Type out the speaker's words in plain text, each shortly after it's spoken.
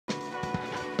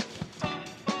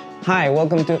Hi,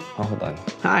 welcome to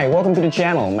the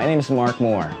channel. My name is Mark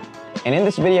Moore. And in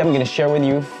this video, I'm going to share with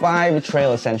you 5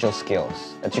 trail essential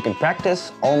skills that you can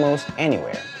practice almost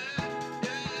anywhere.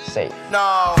 Safe.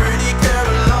 No. Pretty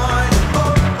Caroline,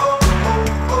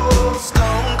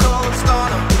 stone cold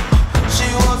stunner. She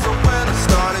was a winner,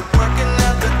 started working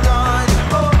at the dime.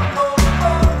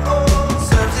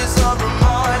 Serves as a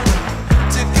reminder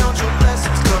to count your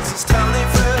blessings, 'cause it's telling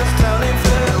fair.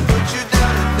 They'll put you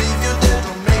down and leave you there,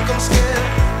 don't make them scared.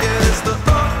 Yeah, it's the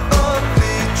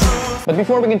ugly truth. But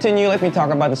before we continue, let me talk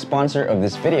about the sponsor of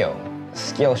this video,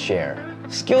 Skillshare.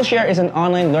 Skillshare is an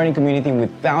online learning community with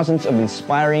thousands of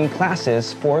inspiring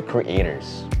classes for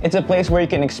creators. It's a place where you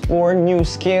can explore new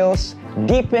skills,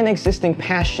 deepen existing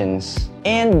passions,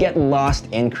 and get lost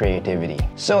in creativity.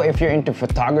 So if you're into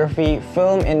photography,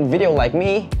 film, and video like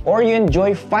me, or you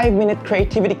enjoy 5-minute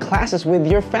creativity classes with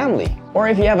your family, or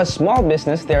if you have a small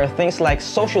business, there are things like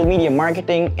social media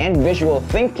marketing and visual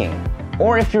thinking.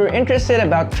 Or if you're interested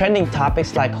about trending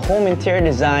topics like home interior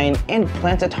design and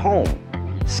plants at home,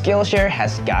 Skillshare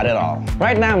has got it all.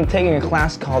 Right now, I'm taking a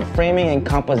class called Framing and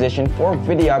Composition for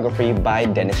Videography by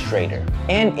Dennis Schrader.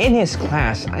 And in his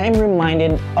class, I am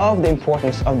reminded of the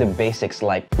importance of the basics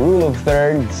like rule of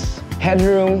thirds,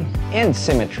 headroom, and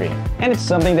symmetry. And it's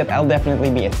something that I'll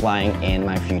definitely be applying in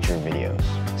my future videos.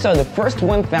 So the first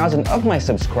 1,000 of my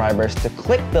subscribers to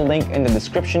click the link in the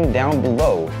description down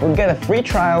below will get a free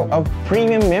trial of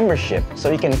premium membership so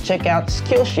you can check out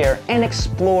Skillshare and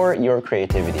explore your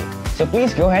creativity. So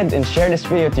please go ahead and share this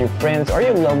video to your friends or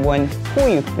your loved one who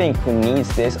you think who needs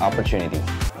this opportunity.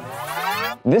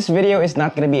 This video is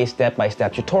not going to be a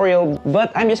step-by-step tutorial,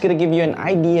 but I'm just going to give you an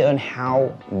idea on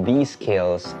how these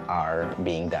skills are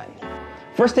being done.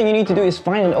 First thing you need to do is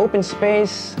find an open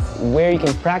space where you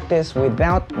can practice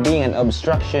without being an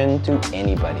obstruction to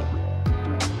anybody.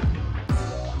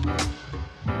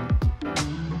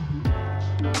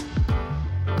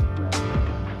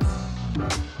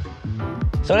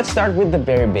 So let's start with the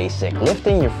very basic,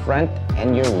 lifting your front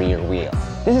and your rear wheel.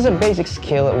 This is a basic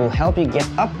skill that will help you get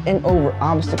up and over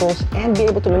obstacles and be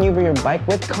able to maneuver your bike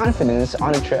with confidence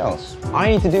on the trails. All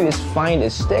you need to do is find a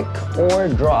stick or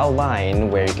draw a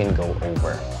line where you can go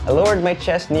over. I lowered my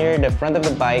chest near the front of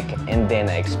the bike and then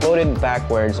I exploded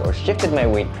backwards or shifted my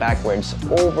weight backwards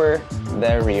over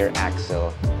the rear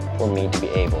axle for me to be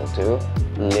able to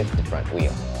lift the front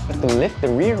wheel. To lift the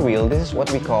rear wheel, this is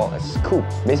what we call a scoop.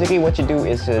 Basically what you do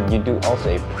is you do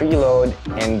also a preload,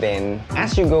 and then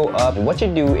as you go up, what you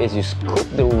do is you scoop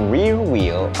the rear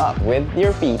wheel up with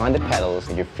your feet on the pedals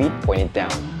and your feet pointed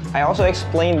down. I also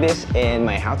explained this in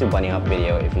my how to bunny hop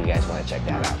video if you guys want to check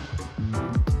that out.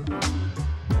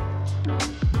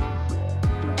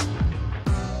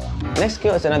 Next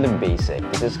skill is another basic.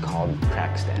 This is called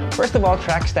track stand. First of all,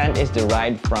 track stand is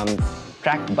derived from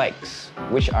track bikes,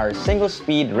 which are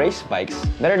single-speed race bikes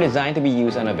that are designed to be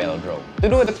used on a velodrome. To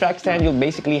do with a track stand, you'll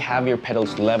basically have your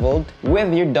pedals leveled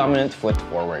with your dominant foot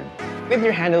forward, with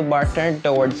your handlebar turned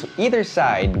towards either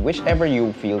side, whichever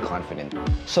you feel confident.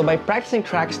 So by practicing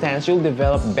track stands, you'll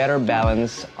develop better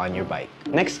balance on your bike.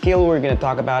 Next skill we're going to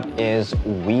talk about is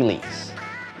wheelies.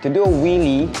 To do a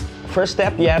wheelie, first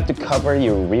step, you have to cover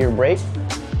your rear brake.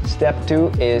 Step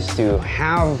 2 is to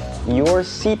have your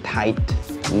seat height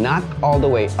not all the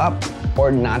way up or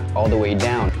not all the way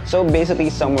down. So basically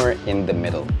somewhere in the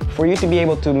middle, for you to be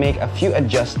able to make a few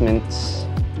adjustments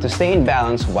to stay in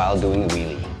balance while doing a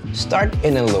wheelie. Start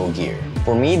in a low gear.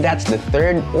 For me, that's the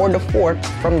 3rd or the 4th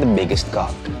from the biggest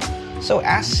cog. So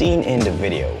as seen in the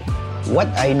video, what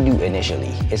I do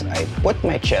initially is I put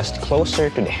my chest closer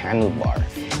to the handlebar,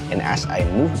 and as I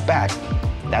move back,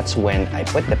 that's when I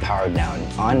put the power down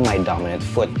on my dominant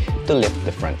foot to lift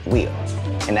the front wheel.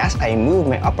 And as I move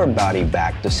my upper body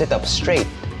back to sit up straight,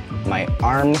 my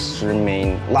arms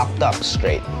remain locked up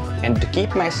straight. And to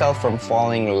keep myself from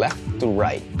falling left to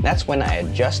right, that's when I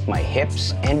adjust my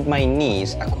hips and my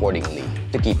knees accordingly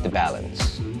to keep the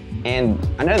balance. And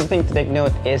another thing to take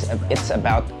note is it's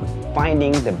about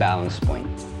finding the balance point.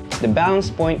 The balance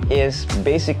point is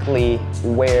basically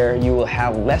where you will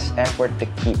have less effort to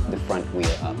keep the front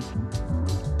wheel up.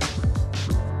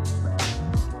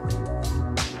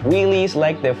 Wheelies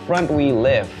like the front wheel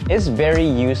lift is very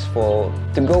useful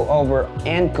to go over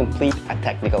and complete a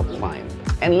technical climb.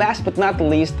 And last but not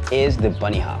least is the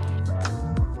bunny hop.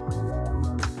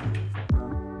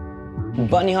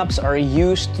 Bunny hops are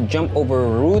used to jump over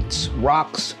roots,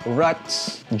 rocks,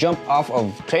 ruts, jump off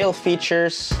of trail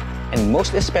features, and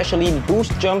most especially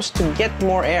boost jumps to get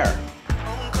more air.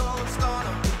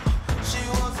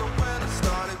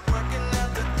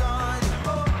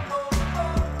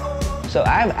 So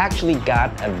I've actually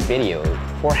got a video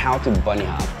for how to bunny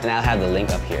hop, and I'll have the link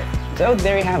up here. So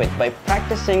there you have it. By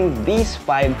practicing these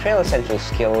 5 trail essential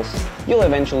skills, you'll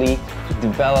eventually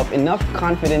develop enough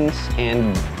confidence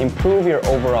and improve your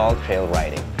overall trail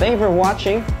riding. Thank you for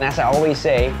watching, and as I always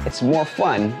say, it's more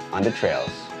fun on the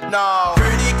trails. No.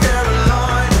 Pretty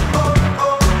Caroline, oh,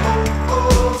 oh,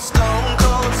 oh, oh, stone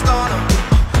cold stunner.